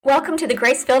Welcome to the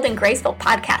Grace-Filled and Graceful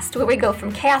podcast, where we go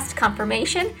from chaos to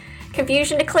confirmation,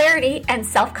 confusion to clarity, and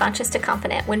self-conscious to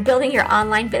confident when building your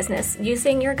online business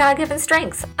using your God-given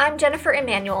strengths. I'm Jennifer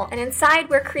Emanuel, and inside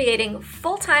we're creating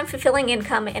full-time fulfilling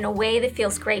income in a way that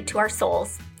feels great to our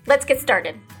souls. Let's get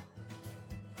started.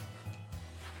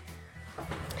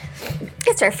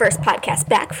 It's our first podcast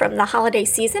back from the holiday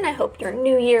season. I hope your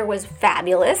new year was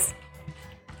fabulous.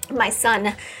 My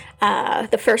son,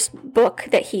 the first book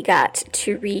that he got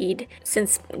to read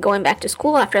since going back to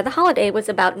school after the holiday was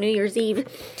about New Year's Eve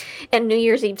and New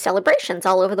Year's Eve celebrations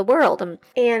all over the world.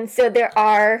 And so there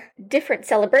are different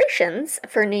celebrations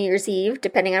for New Year's Eve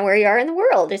depending on where you are in the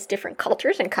world. There's different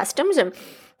cultures and customs.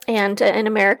 And in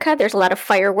America, there's a lot of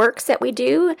fireworks that we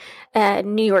do.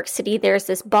 New York City, there's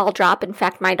this ball drop. In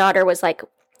fact, my daughter was like,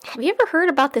 "Have you ever heard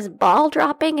about this ball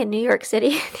dropping in New York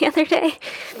City?" the other day?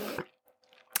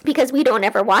 Because we don't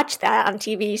ever watch that on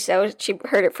TV, so she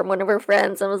heard it from one of her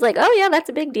friends and was like, "Oh yeah, that's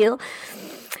a big deal."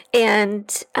 And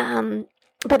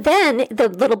but then the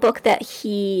little book that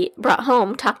he brought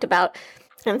home talked about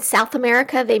in South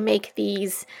America, they make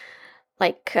these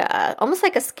like almost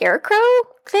like a scarecrow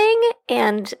thing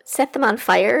and set them on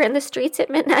fire in the streets at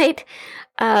midnight.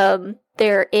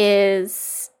 There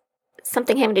is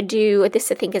something having to do with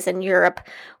this, I think, is in Europe,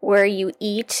 where you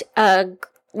eat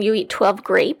 12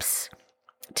 grapes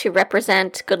to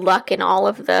represent good luck in all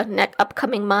of the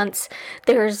upcoming months.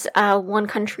 There's one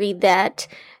country that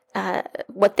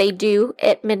what they do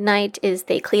at midnight is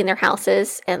they clean their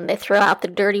houses and they throw out the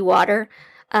dirty water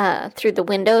through the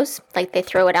windows, like they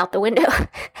throw it out the window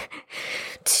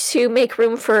to make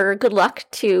room for good luck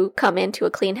to come into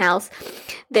a clean house.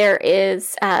 There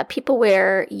is people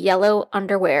wear yellow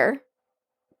underwear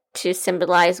to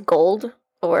symbolize gold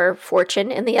or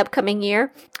fortune in the upcoming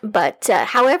year. But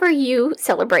however you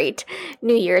celebrate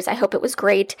New Year's, I hope it was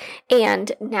great.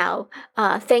 And now,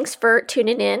 thanks for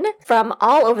tuning in from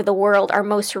all over the world. Our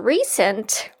most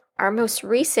recent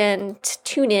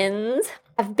tune-ins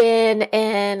have been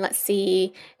in,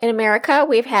 in America,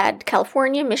 we've had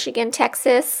California, Michigan,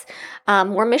 Texas,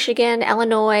 more Michigan,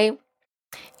 Illinois,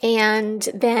 and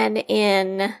then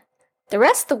in the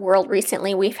rest of the world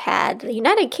recently, we've had the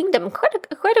United Kingdom,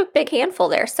 quite a big handful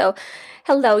there. So,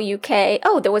 hello UK.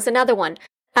 Oh, there was another one.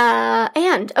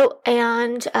 And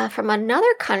from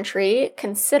another country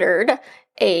considered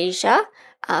Asia,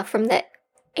 from the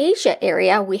Asia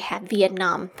area, we have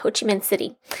Vietnam, Ho Chi Minh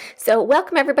City. So,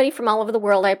 welcome everybody from all over the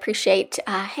world. I appreciate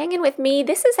hanging with me.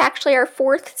 This is actually our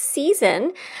 4th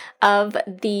season of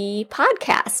the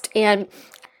podcast, and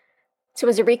so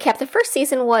as a recap, the first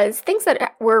season was things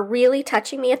that were really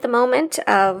touching me at the moment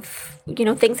of,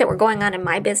 things that were going on in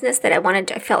my business that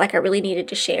I felt like I really needed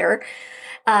to share.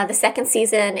 The second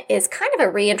season is kind of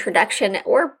a reintroduction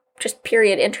or just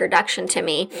period introduction to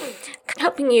me,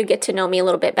 helping you get to know me a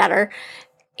little bit better.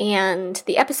 And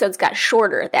the episodes got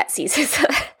shorter that season, so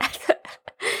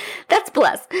that's a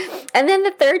plus. And then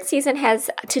the third season has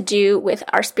to do with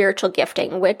our spiritual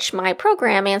gifting, which my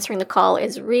program, Answering the Call,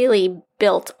 is really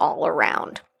built all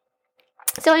around.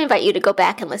 So I invite you to go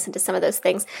back and listen to some of those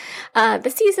things.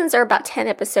 The seasons are about 10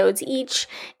 episodes each.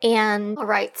 And all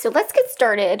right, so let's get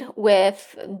started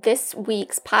with this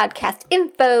week's podcast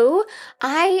info.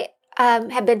 I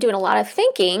have been doing a lot of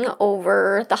thinking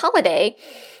over the holiday,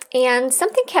 and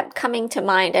something kept coming to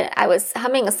mind. And I was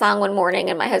humming a song one morning,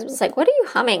 and my husband was like, "What are you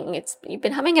humming? You've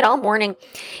been humming it all morning."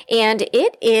 And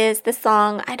it is the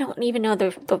song, I don't even know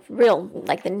the real,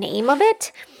 the name of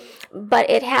it, but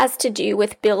it has to do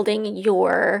with building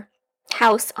your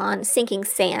house on sinking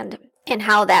sand and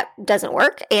how that doesn't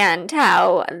work, and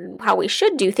how we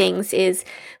should do things is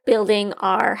building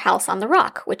our house on the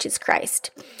rock, which is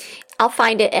Christ. I'll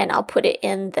find it and I'll put it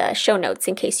in the show notes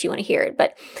in case you want to hear it.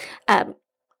 But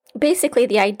basically,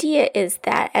 the idea is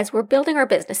that as we're building our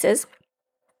businesses,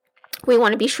 we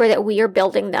want to be sure that we are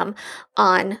building them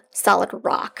on solid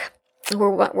rock.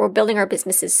 We're building our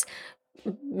businesses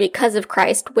because of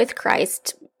Christ, with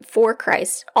Christ, for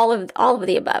Christ, all of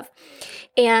the above.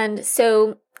 And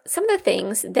so some of the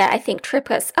things that I think trip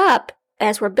us up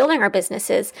as we're building our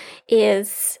businesses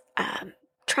is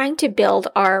trying to build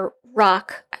our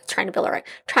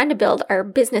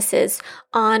businesses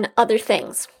on other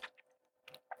things,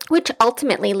 which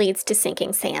ultimately leads to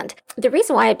sinking sand. The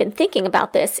reason why I've been thinking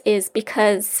about this is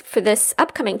because for this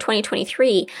upcoming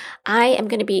 2023, I am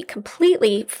going to be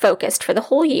completely focused for the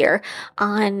whole year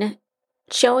on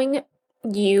showing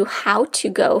you how to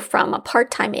go from a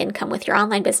part-time income with your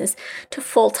online business to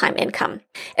full-time income.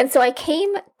 And so I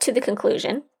came to the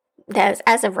conclusion that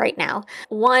as of right now,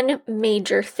 one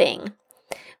major thing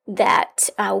that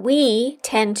we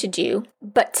tend to do.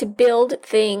 But to build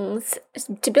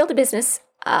a business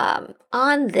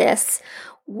on this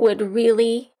would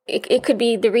really, it could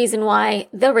be the reason why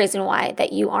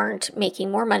that you aren't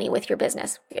making more money with your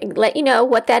business. Let you know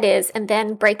what that is, and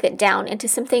then break it down into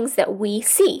some things that we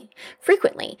see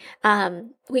frequently,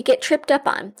 we get tripped up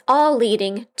on, all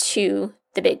leading to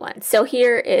the big one. So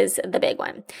here is the big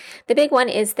one. The big one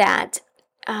is that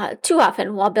too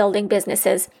often while building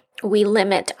businesses, we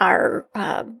limit our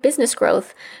business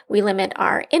growth, we limit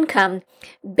our income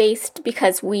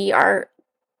because we are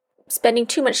spending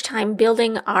too much time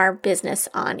building our business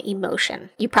on emotion.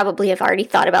 You probably have already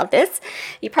thought about this.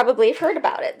 You probably have heard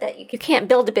about it, that you can't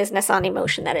build a business on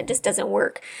emotion, that it just doesn't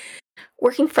work.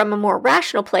 Working from a more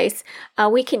rational place,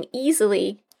 we can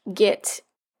easily get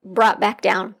brought back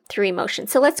down through emotion.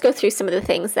 So let's go through some of the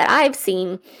things that I've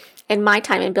seen in my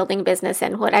time in building a business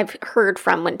and what I've heard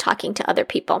from when talking to other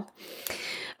people.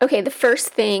 Okay, the first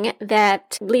thing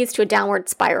that leads to a downward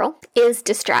spiral is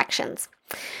distractions.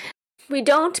 We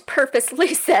don't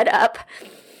purposely set up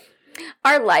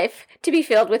our life to be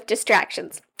filled with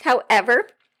distractions. However,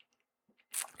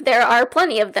 there are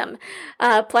plenty of them.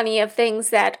 Plenty of things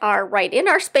that are right in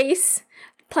our space,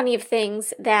 plenty of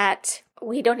things that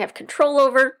we don't have control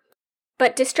over.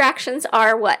 But distractions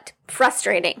are what?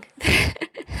 Frustrating.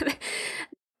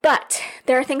 But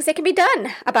there are things that can be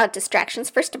done about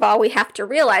distractions. First of all, we have to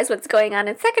realize what's going on.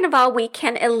 And second of all, we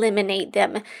can eliminate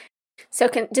them. So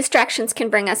distractions can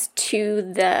bring us to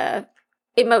the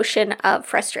emotion of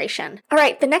frustration. All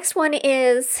right, the next one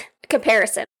is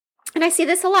comparison. And I see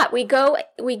this a lot. We go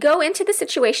into the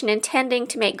situation intending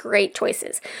to make great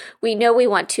choices. We know we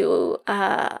want to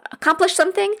accomplish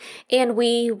something, and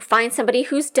we find somebody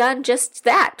who's done just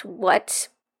that. What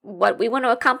we want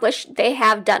to accomplish, they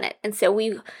have done it. And so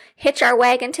we hitch our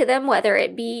wagon to them, whether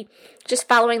it be just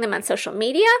following them on social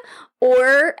media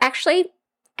or actually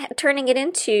turning it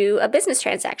into a business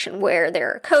transaction where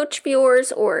they're a coach of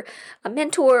yours or a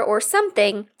mentor or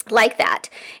something like that.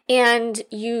 And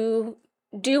you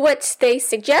do what they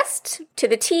suggest to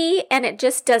the T, and it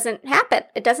just doesn't happen.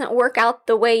 It doesn't work out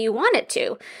the way you want it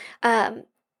to.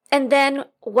 And then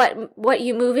what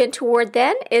you move in toward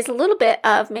then is a little bit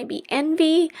of maybe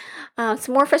envy,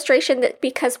 some more frustration,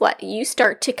 because what? You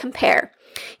start to compare.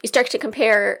 You start to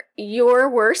compare your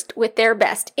worst with their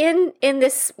best in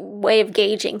this way of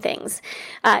gauging things,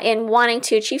 in wanting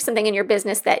to achieve something in your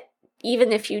business that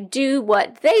even if you do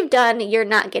what they've done, you're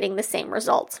not getting the same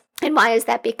results. And why is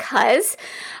that? Because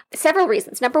several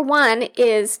reasons. Number one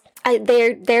is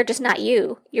they're just not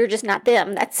you. You're just not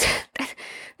them. That's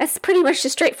pretty much the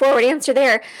straightforward answer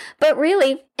there. But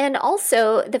really, and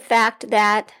also the fact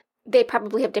that they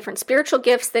probably have different spiritual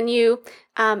gifts than you,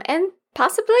 and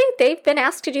possibly they've been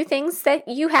asked to do things that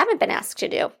you haven't been asked to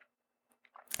do.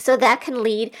 So that can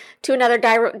lead to another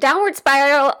downward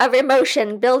spiral of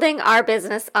emotion, building our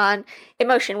business on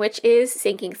emotion, which is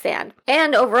sinking sand.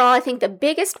 And overall, I think the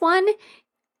biggest one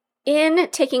in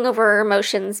taking over our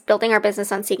emotions, building our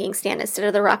business on sinking sand instead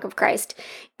of the rock of Christ,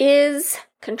 is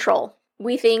control.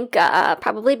 We think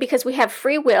probably because we have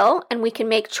free will and we can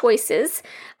make choices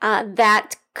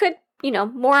that could,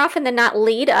 more often than not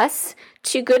lead us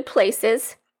to good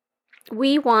places.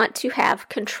 We want to have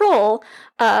control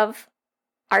of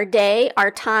our day,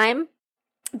 our time.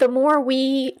 The more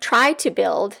we try to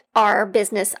build our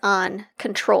business on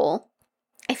control,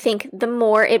 I think the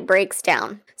more it breaks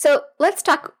down. So let's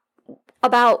talk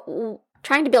about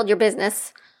trying to build your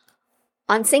business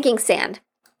on sinking sand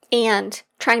and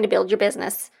trying to build your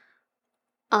business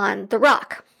on the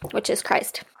rock, which is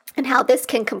Christ, and how this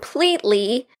can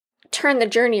completely turn the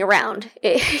journey around.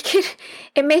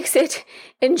 It makes it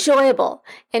enjoyable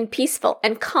and peaceful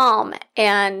and calm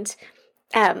and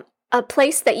a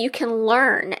place that you can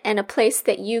learn and a place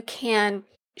that you can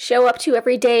show up to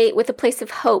every day with a place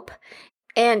of hope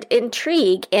and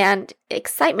intrigue and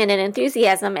excitement and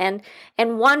enthusiasm and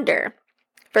wonder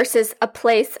versus a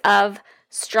place of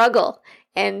struggle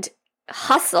and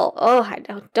hustle. Oh, I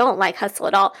don't like hustle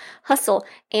at all. Hustle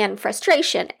and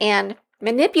frustration and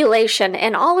manipulation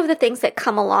and all of the things that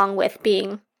come along with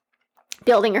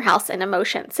building your house in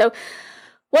emotion. So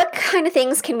what kind of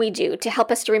things can we do to help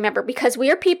us to remember? Because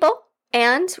we are people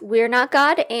and we're not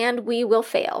God and we will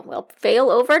fail. We'll fail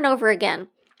over and over again.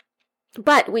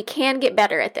 But we can get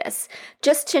better at this.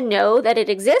 Just to know that it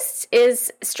exists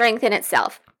is strength in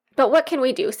itself. But what can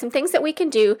we do? Some things that we can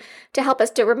do to help us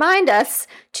to remind us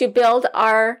to build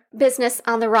our business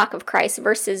on the rock of Christ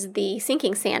versus the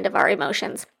sinking sand of our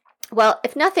emotions. Well,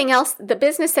 if nothing else, the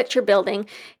business that you're building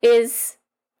is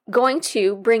going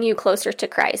to bring you closer to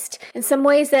Christ. In some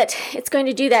ways that it's going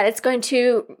to do that, it's going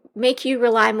to make you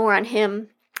rely more on Him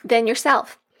than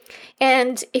yourself.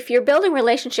 And if you're building a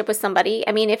relationship with somebody,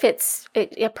 I mean, if it's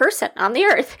a person on the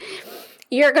earth,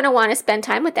 you're going to want to spend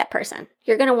time with that person.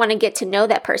 You're going to want to get to know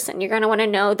that person. You're going to want to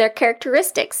know their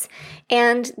characteristics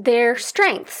and their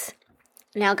strengths.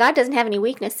 Now, God doesn't have any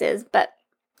weaknesses, but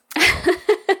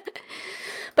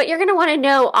but you're going to want to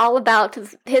know all about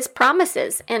His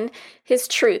promises and His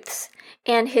truths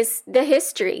and the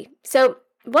history. So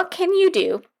what can you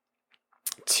do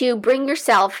to bring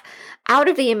yourself out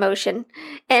of the emotion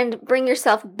and bring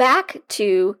yourself back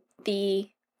to the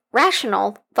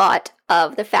rational thought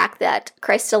of the fact that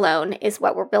Christ alone is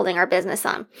what we're building our business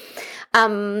on?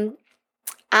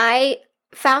 I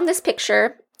found this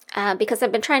picture because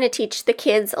I've been trying to teach the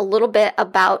kids a little bit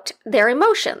about their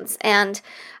emotions. And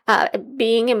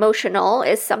being emotional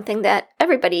is something that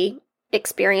everybody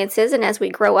experiences. And as we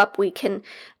grow up, we can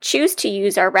choose to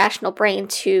use our rational brain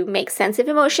to make sense of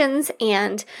emotions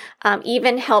and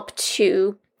even help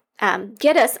to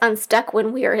get us unstuck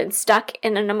when we are stuck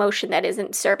in an emotion that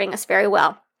isn't serving us very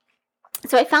well.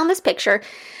 So I found this picture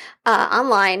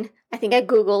online. I think I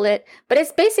Googled it, but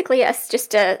it's basically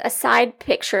just a side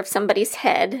picture of somebody's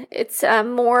head. It's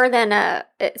more than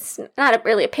it's not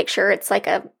really a picture. It's like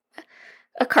a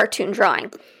cartoon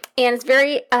drawing. And it's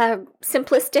very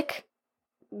simplistic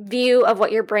view of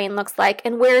what your brain looks like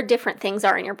and where different things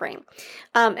are in your brain.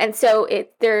 And so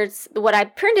there's what I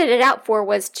printed it out for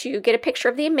was to get a picture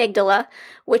of the amygdala,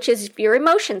 which is your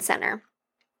emotion center.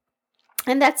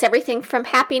 And that's everything from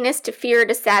happiness to fear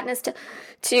to sadness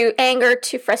to anger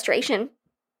to frustration.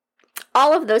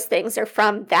 All of those things are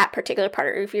from that particular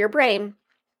part of your brain.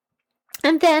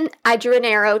 And then I drew an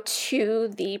arrow to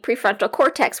the prefrontal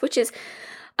cortex, which is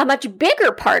a much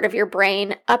bigger part of your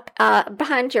brain up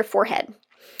behind your forehead.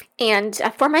 And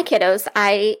for my kiddos,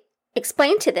 I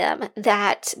explained to them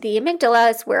that the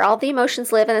amygdala is where all the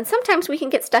emotions live, and then sometimes we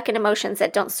can get stuck in emotions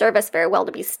that don't serve us very well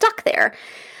to be stuck there.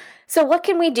 So what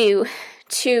can we do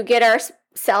to get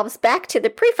ourselves back to the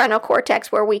prefrontal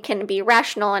cortex where we can be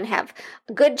rational and have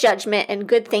good judgment and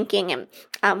good thinking,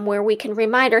 and where we can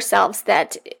remind ourselves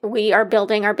that we are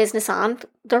building our business on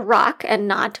the rock and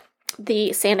not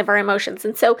the sand of our emotions?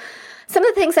 And so some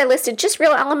of the things I listed, just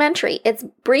real elementary, it's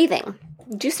breathing.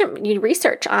 Do some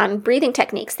research on breathing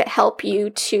techniques that help you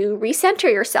to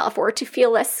recenter yourself or to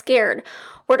feel less scared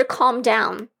or to calm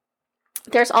down.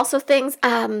 There's also things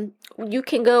you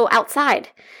can go outside.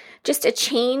 Just a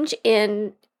change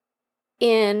in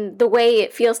the way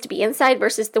it feels to be inside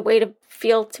versus the way to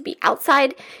feel to be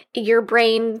outside. Your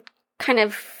brain kind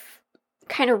of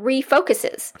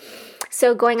refocuses.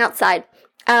 So going outside.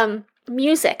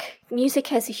 Music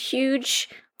has a huge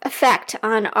effect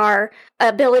on our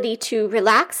ability to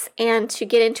relax and to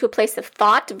get into a place of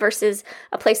thought versus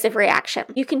a place of reaction.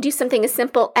 You can do something as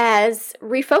simple as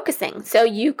refocusing. So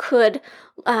you could,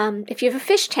 if you have a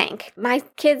fish tank, my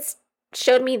kids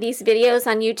showed me these videos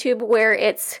on YouTube where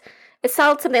it's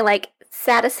called something like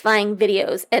satisfying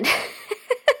videos, and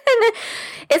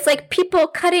it's like people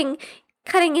cutting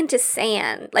into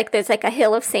sand, like there's like a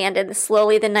hill of sand and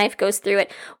slowly the knife goes through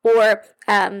it, or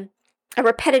a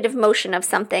repetitive motion of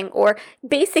something, or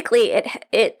basically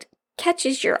it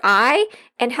catches your eye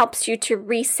and helps you to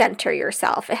recenter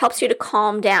yourself. It helps you to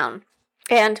calm down.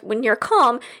 And when you're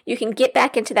calm, you can get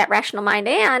back into that rational mind.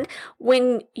 And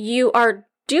when you are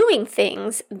doing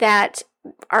things that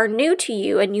are new to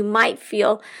you and you might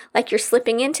feel like you're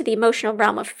slipping into the emotional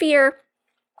realm of fear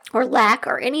or lack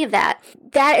or any of that,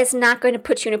 that is not going to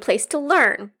put you in a place to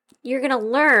learn. You're going to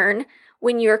learn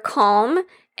when you're calm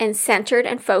and centered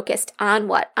and focused on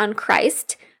what? On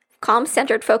Christ. Calm,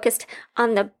 centered, focused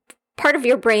on the part of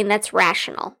your brain that's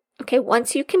rational. Okay,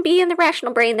 once you can be in the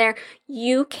rational brain there,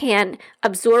 you can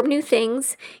absorb new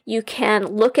things. You can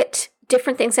look at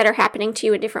different things that are happening to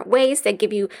you in different ways that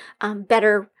give you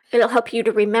better. It'll help you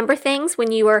to remember things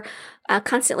when you are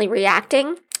constantly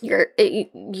reacting.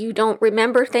 You don't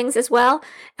remember things as well.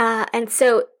 And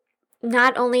so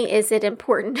not only is it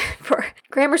important for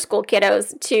grammar school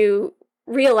kiddos to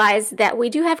realize that we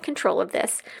do have control of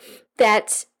this,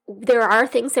 that there are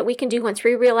things that we can do once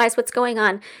we realize what's going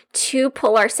on to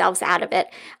pull ourselves out of it.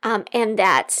 And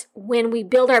that when we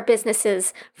build our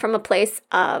businesses from a place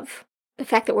of the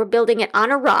fact that we're building it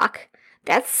on a rock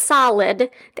that's solid,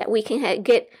 that we can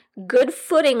get good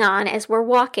footing on as we're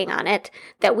walking on it,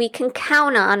 that we can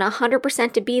count on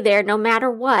 100% to be there no matter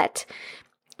what,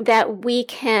 that we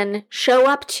can show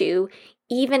up to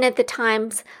even at the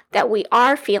times that we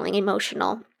are feeling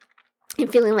emotional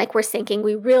and feeling like we're sinking.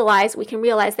 We can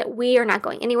realize that we are not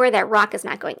going anywhere. That rock is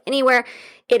not going anywhere.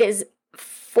 It is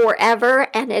forever,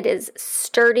 and it is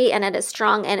sturdy, and it is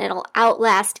strong, and it'll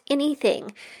outlast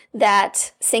anything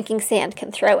that sinking sand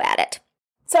can throw at it.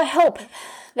 So I hope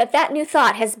that new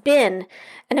thought has been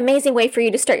an amazing way for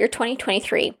you to start your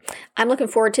 2023. I'm looking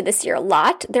forward to this year a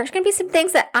lot. There's going to be some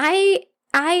things that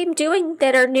I'm doing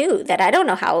that are new, that I don't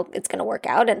know how it's going to work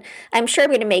out, and I'm sure I'm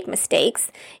going to make mistakes.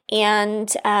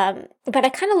 And but I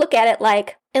kind of look at it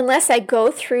like, unless I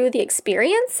go through the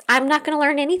experience, I'm not going to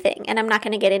learn anything, and I'm not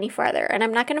going to get any farther, and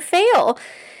I'm not going to fail.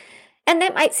 And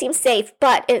that might seem safe,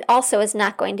 but it also is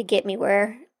not going to get me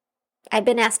where I've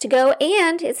been asked to go,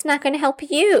 and it's not going to help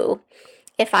you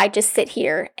if I just sit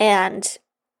here and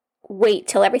wait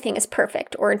till everything is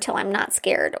perfect, or until I'm not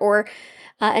scared, or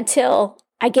until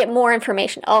I get more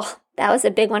information. Oh, that was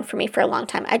a big one for me for a long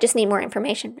time. I just need more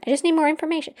information. I just need more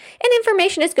information. And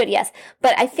information is good, yes.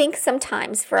 But I think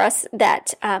sometimes for us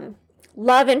that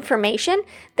love information,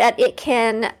 that it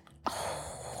can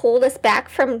hold us back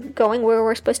from going where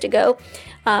we're supposed to go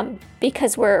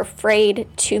because we're afraid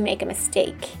to make a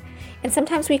mistake. And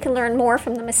sometimes we can learn more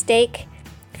from the mistake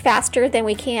faster than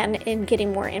we can in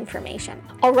getting more information.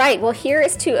 All right, well, here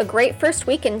is to a great first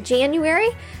week in January.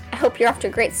 I hope you're off to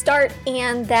a great start,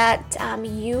 and that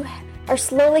you are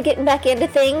slowly getting back into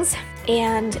things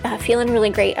and feeling really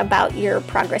great about your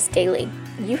progress daily.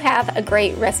 You have a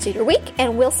great rest of your week,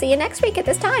 and we'll see you next week at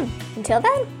this time. Until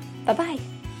then, bye-bye.